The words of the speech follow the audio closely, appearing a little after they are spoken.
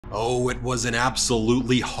Oh, it was an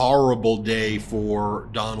absolutely horrible day for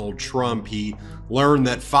Donald Trump. He learned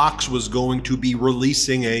that Fox was going to be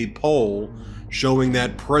releasing a poll showing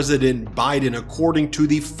that President Biden, according to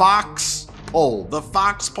the Fox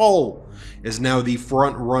poll, is now the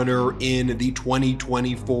front runner in the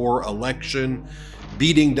 2024 election,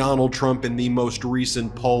 beating Donald Trump in the most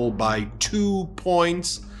recent poll by 2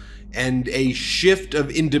 points and a shift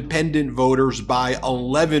of independent voters by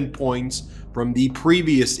 11 points from the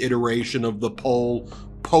previous iteration of the poll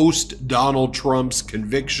post Donald Trump's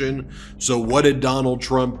conviction. So what did Donald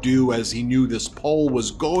Trump do as he knew this poll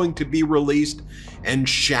was going to be released and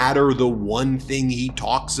shatter the one thing he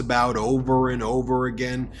talks about over and over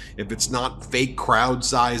again? If it's not fake crowd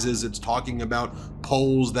sizes, it's talking about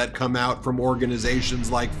polls that come out from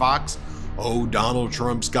organizations like Fox. Oh, Donald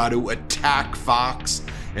Trump's got to attack Fox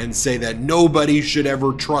and say that nobody should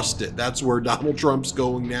ever trust it. That's where Donald Trump's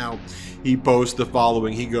going now. He posts the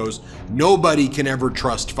following. He goes, "Nobody can ever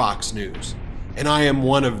trust Fox News, and I am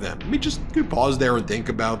one of them." Let me just pause there and think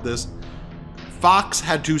about this. Fox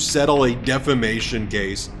had to settle a defamation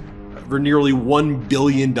case for nearly $1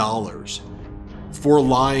 billion for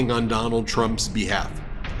lying on Donald Trump's behalf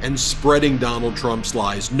and spreading Donald Trump's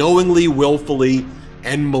lies knowingly, willfully,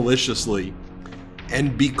 and maliciously.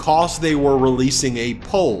 And because they were releasing a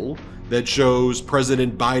poll that shows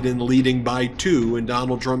President Biden leading by 2 and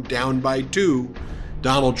Donald Trump down by 2,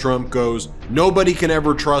 Donald Trump goes, "Nobody can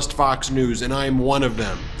ever trust Fox News, and I'm one of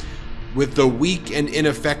them." With the weak and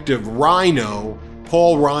ineffective Rhino,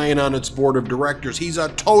 Paul Ryan, on its board of directors, he's a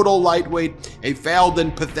total lightweight, a failed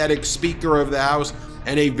and pathetic Speaker of the House,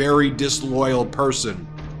 and a very disloyal person.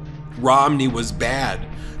 Romney was bad,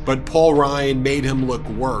 but Paul Ryan made him look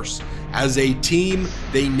worse. As a team,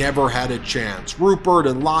 they never had a chance. Rupert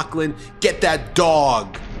and Lachlan, get that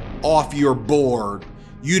dog off your board.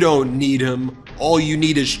 You don't need him. All you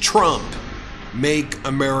need is Trump. Make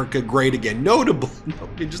America great again. Notably,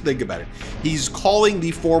 just think about it. He's calling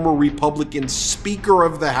the former Republican Speaker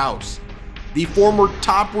of the House, the former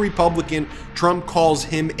top Republican. Trump calls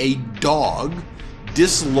him a dog,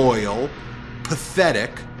 disloyal,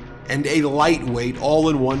 pathetic, and a lightweight all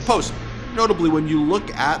in one post. Notably, when you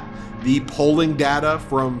look at the polling data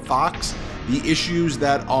from Fox, the issues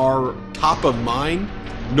that are top of mind,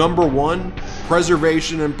 number one,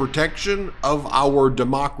 preservation and protection of our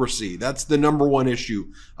democracy. That's the number one issue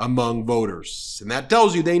among voters. And that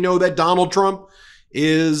tells you they know that Donald Trump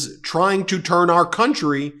is trying to turn our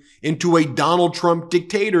country into a Donald Trump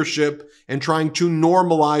dictatorship and trying to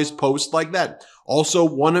normalize posts like that. Also,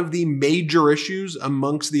 one of the major issues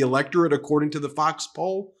amongst the electorate, according to the Fox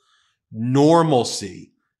poll, normalcy.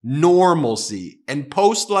 And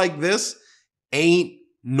posts like this ain't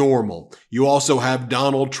normal. You also have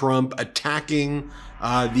Donald Trump attacking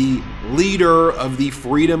the leader of the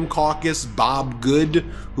Freedom Caucus, Bob Good,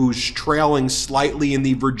 who's trailing slightly in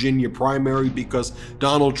the Virginia primary because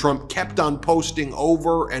Donald Trump kept on posting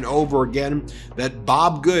over and over again that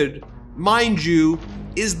Bob Good, mind you,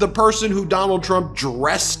 is the person who Donald Trump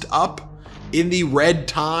dressed up in the red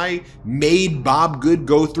tie, made Bob Good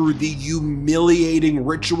go through the humiliating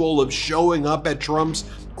ritual of showing up at Trump's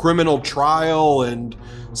criminal trial and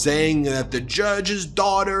saying that the judge's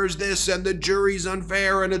daughter's this and the jury's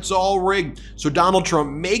unfair and it's all rigged. So Donald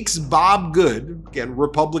Trump makes Bob Good, again,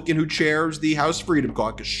 Republican who chairs the House Freedom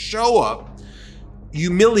Caucus, show up,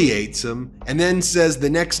 humiliates him, and then says the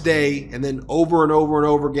next day, and then over and over and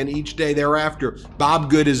over again each day thereafter, Bob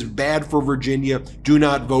Good is bad for Virginia, do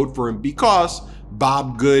not vote for him, because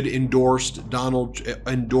Bob Good endorsed Ron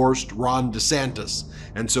DeSantis.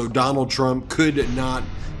 And so Donald Trump could not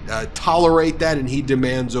tolerate that, and he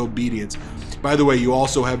demands obedience. By the way, you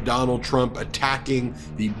also have Donald Trump attacking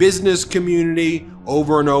the business community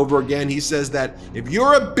over and over again. He says that if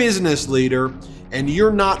you're a business leader and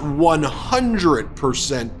you're not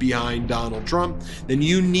 100% behind Donald Trump, then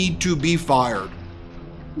you need to be fired.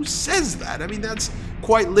 Who says that? I mean, that's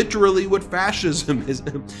quite literally what fascism is.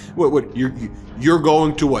 What you're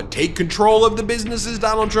going to what? Take control of the businesses,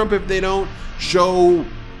 Donald Trump, if they don't show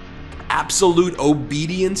absolute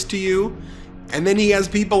obedience to you? And then he has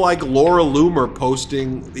people like Laura Loomer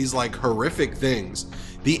posting these like horrific things.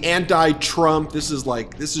 The anti-Trump, this is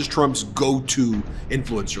Trump's go-to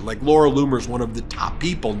influencer. Like Laura Loomer is one of the top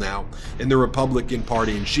people now in the Republican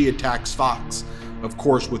Party, and she attacks Fox. Of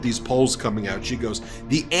course, with these polls coming out, she goes,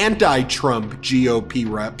 the anti-Trump GOP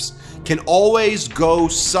reps can always go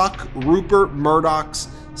suck Rupert Murdoch's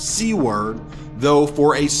C-word, though,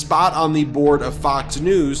 for a spot on the board of Fox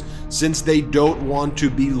News, since they don't want to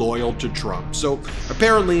be loyal to Trump. So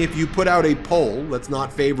apparently, if you put out a poll that's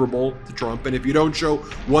not favorable to Trump, and if you don't show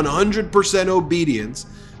 100% obedience,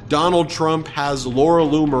 Donald Trump has Laura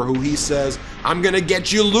Loomer, who he says, I'm going to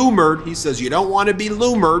get you loomered. He says, you don't want to be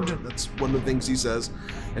loomered. That's one of the things he says.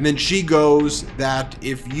 And then she goes that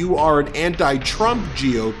if you are an anti-Trump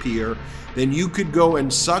GOPer, then you could go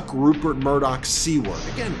and suck Rupert Murdoch's C word.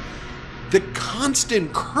 Again, the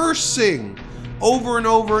constant cursing over and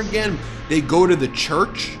over again. They go to the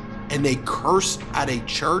church and they curse at a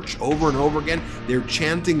church over and over again. They're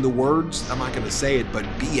chanting the words, I'm not going to say it, but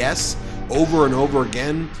BS over and over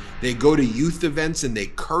again. They go to youth events and they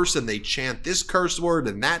curse and they chant this curse word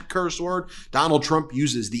and that curse word. Donald Trump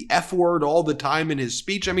uses the F word all the time in his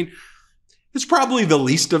speech. I mean, it's probably the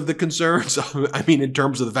least of the concerns. I mean, in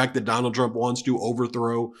terms of the fact that Donald Trump wants to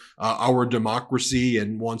overthrow our democracy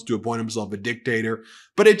and wants to appoint himself a dictator.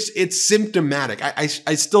 But it's symptomatic. I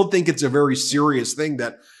still think it's a very serious thing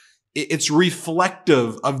that it's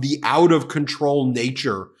reflective of the out of control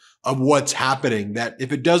nature of what's happening, that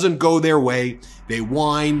if it doesn't go their way, they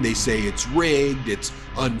whine, they say it's rigged, it's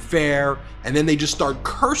unfair, and then they just start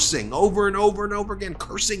cursing over and over and over again,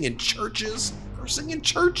 cursing in churches.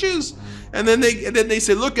 And then they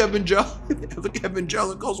say, look,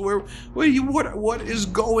 evangelicals, what is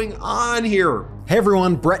going on here? Hey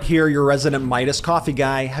everyone, Brett here, your resident Midas coffee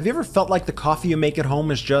guy. Have you ever felt like the coffee you make at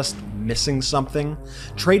home is just missing something?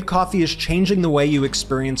 Trade Coffee is changing the way you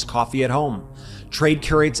experience coffee at home. Trade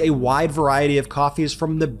curates a wide variety of coffees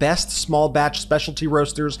from the best small batch specialty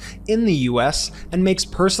roasters in the US and makes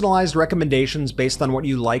personalized recommendations based on what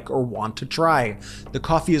you like or want to try. The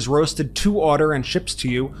coffee is roasted to order and ships to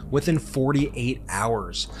you within 48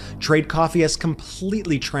 hours. Trade Coffee has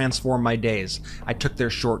completely transformed my days. I took their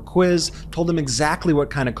short quiz, told them exactly what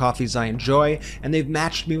kind of coffees I enjoy, and they've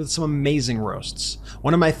matched me with some amazing roasts.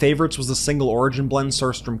 One of my favorites was the single origin blend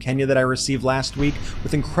sourced from Kenya that I received last week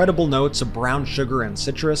with incredible notes of brown sugar and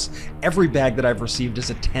citrus. Every bag that I've received is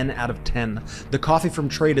a 10 out of 10. The coffee from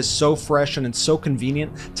Trade is so fresh and it's so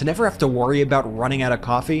convenient to never have to worry about running out of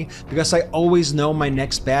coffee because I always know my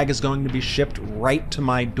next bag is going to be shipped right to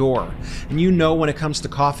my door. And you know, when it comes to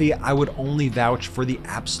coffee, I would only vouch for the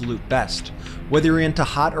absolute best. Whether you're into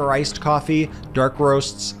hot or iced coffee, dark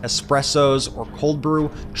roasts, espressos, or cold brew,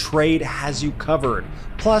 Trade has you covered.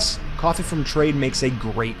 Plus, coffee from Trade makes a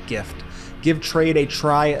great gift. Give Trade a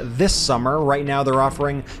try this summer. Right now they're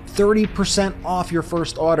offering 30% off your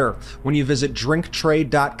first order when you visit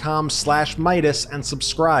drinktrade.com/Midas and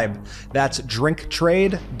subscribe. That's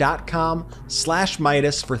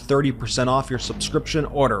drinktrade.com/Midas for 30% off your subscription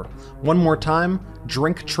order. One more time,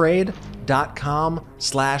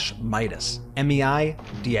 drinktrade.com/Midas.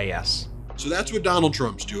 MEIDAS. So that's what Donald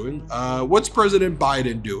Trump's doing. What's President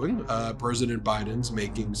Biden doing? President Biden's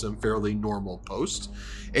making some fairly normal posts.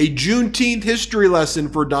 A Juneteenth history lesson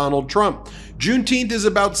for Donald Trump. Juneteenth is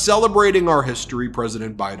about celebrating our history,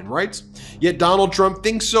 President Biden writes. Yet Donald Trump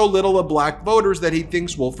thinks so little of black voters that he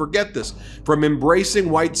thinks we'll forget this. From embracing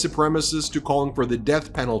white supremacists to calling for the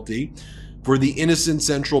death penalty for the innocent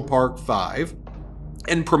Central Park Five,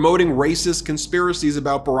 and promoting racist conspiracies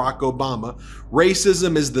about Barack Obama,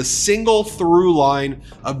 racism is the single through line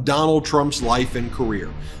of Donald Trump's life and career.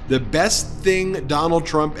 The best thing Donald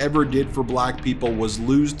Trump ever did for black people was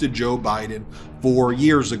lose to Joe Biden 4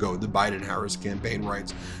 years ago, the Biden-Harris campaign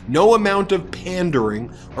writes. No amount of pandering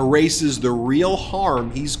erases the real harm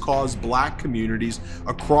he's caused black communities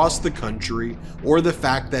across the country, or the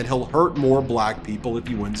fact that he'll hurt more black people if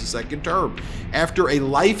he wins a second term. After a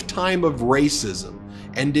lifetime of racism,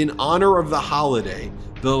 and in honor of the holiday,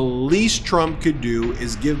 the least Trump could do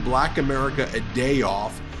is give black America a day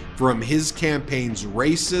off from his campaign's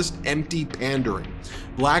racist, empty pandering.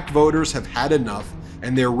 Black voters have had enough,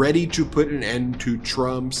 and they're ready to put an end to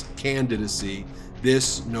Trump's candidacy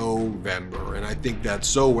this November. And I think that's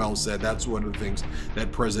so well said. That's one of the things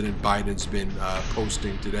that President Biden's been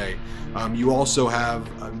posting today. You also have,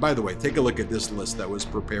 by the way, take a look at this list that was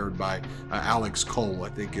prepared by Alex Cole. I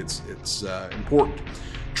think it's important.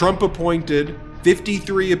 Trump appointed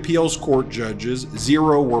 53 appeals court judges,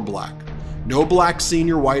 0 were black. No black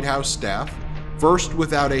senior White House staff. First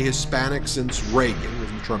without a Hispanic since Reagan,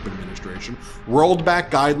 with the Trump administration. Rolled back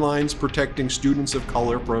guidelines protecting students of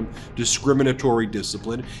color from discriminatory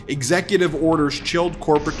discipline. Executive orders chilled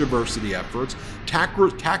corporate diversity efforts.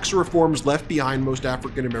 Tax reforms left behind most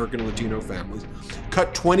African American and Latino families.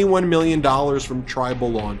 Cut $21 million from tribal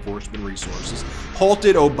law enforcement resources.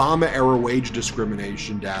 Halted Obama-era wage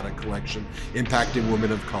discrimination data collection impacting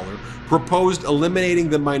women of color. Proposed eliminating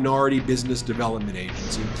the Minority Business Development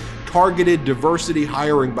Agency. Targeted diversity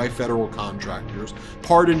hiring by federal contractors,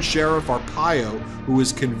 pardoned Sheriff Arpaio, who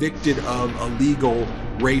was convicted of illegal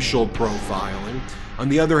racial profiling. On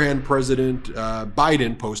the other hand, President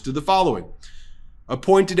Biden posted the following.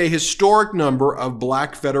 appointed a historic number of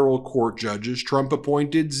black federal court judges. Trump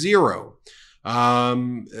appointed 0.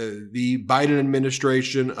 The Biden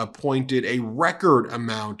administration appointed a record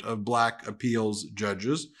amount of black appeals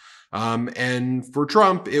judges. And for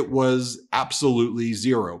Trump, it was absolutely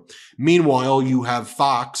 0. Meanwhile, you have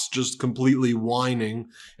Fox just completely whining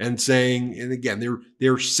and saying, and again,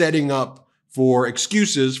 they're setting up for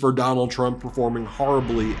excuses for Donald Trump performing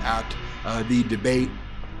horribly at the debate.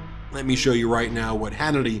 Let me show you right now what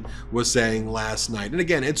Hannity was saying last night. And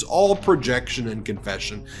again, it's all projection and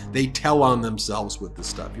confession. They tell on themselves with this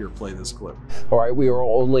stuff. Here, play this clip. All right, we are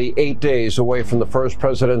only 8 days away from the first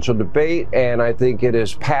presidential debate, and I think it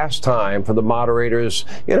is past time for the moderators,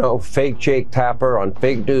 fake Jake Tapper on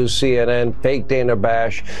fake news CNN, fake Dana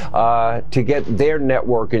Bash, to get their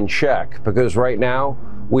network in check. Because right now,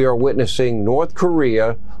 we are witnessing North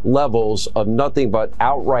Korea levels of nothing but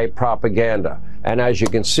outright propaganda. And as you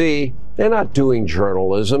can see, they're not doing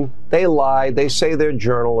journalism. They lie. They say they're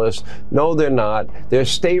journalists. No, they're not. They're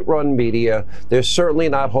state-run media. They're certainly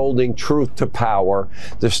not holding truth to power.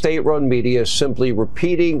 The state-run media is simply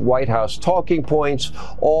repeating White House talking points,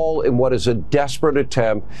 all in what is a desperate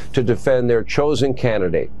attempt to defend their chosen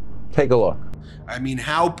candidate. Take a look. I mean,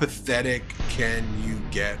 how pathetic can you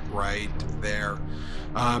get right there?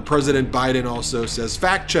 President Biden also says,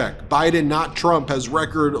 fact check, Biden, not Trump, has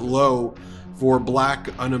record low for black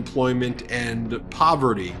unemployment and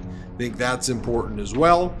poverty. I think that's important as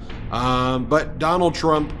well. But Donald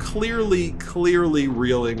Trump clearly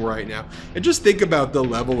reeling right now. And just think about the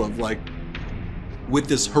level of with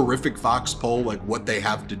this horrific Fox poll, what they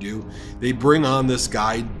have to do. They bring on this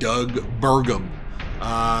guy, Doug Burgum,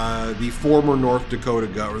 the former North Dakota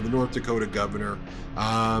governor.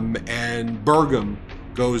 And Burgum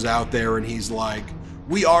goes out there and he's like,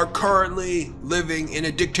 we are currently living in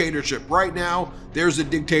a dictatorship. Right now, there's a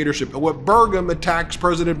dictatorship. And what Burgum attacks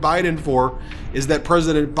President Biden for is that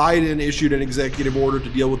President Biden issued an executive order to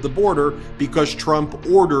deal with the border because Trump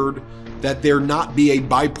ordered that there not be a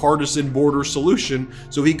bipartisan border solution.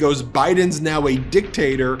 So he goes, Biden's now a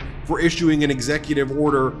dictator for issuing an executive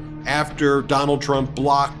order after Donald Trump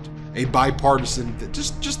blocked a bipartisan.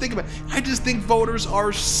 Just think about it. I just think voters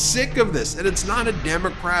are sick of this, and it's not a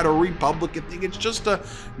Democrat or Republican thing. It's just a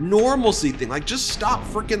normalcy thing. Just stop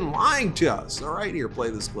freaking lying to us. All right, here, play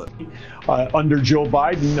this clip. Under Joe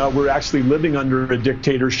Biden, we're actually living under a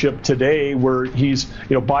dictatorship today, where he's,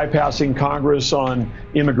 bypassing Congress on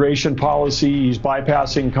immigration policy. He's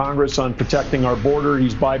bypassing Congress on protecting our border.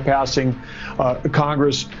 He's bypassing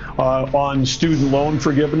Congress on student loan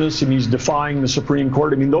forgiveness, and he's defying the Supreme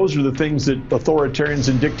Court. I mean, those are the things that authoritarians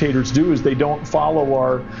and dictators do, is they don't follow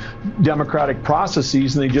our democratic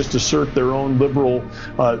processes and they just assert their own liberal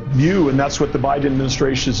view. And that's what the Biden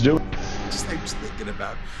administration is doing. I'm just thinking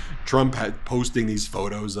about Trump posting these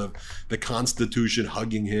photos of the Constitution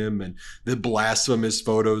hugging him and the blasphemous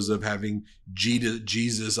photos of having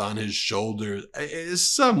Jesus on his shoulders.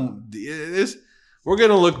 We're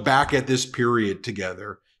going to look back at this period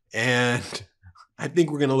together, and I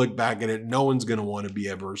think we're going to look back at it. No one's going to want to be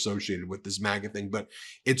ever associated with this MAGA thing, but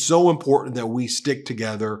it's so important that we stick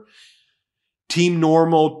together. Team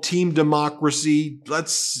normal, team democracy.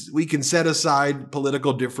 We can set aside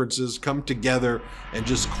political differences, come together, and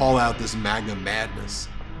just call out this MAGA madness.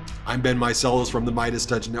 I'm Ben Meiselas from the Midas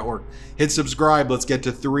Touch Network. Hit subscribe. Let's get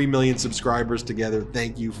to 3 million subscribers together.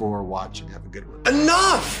 Thank you for watching. Have a good one.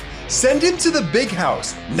 Enough! Send him to the big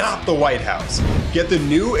house, not the White House. Get the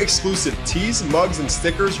new exclusive tees, mugs, and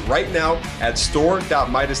stickers right now at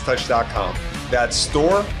store.midastouch.com. That's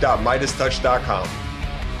store.midastouch.com.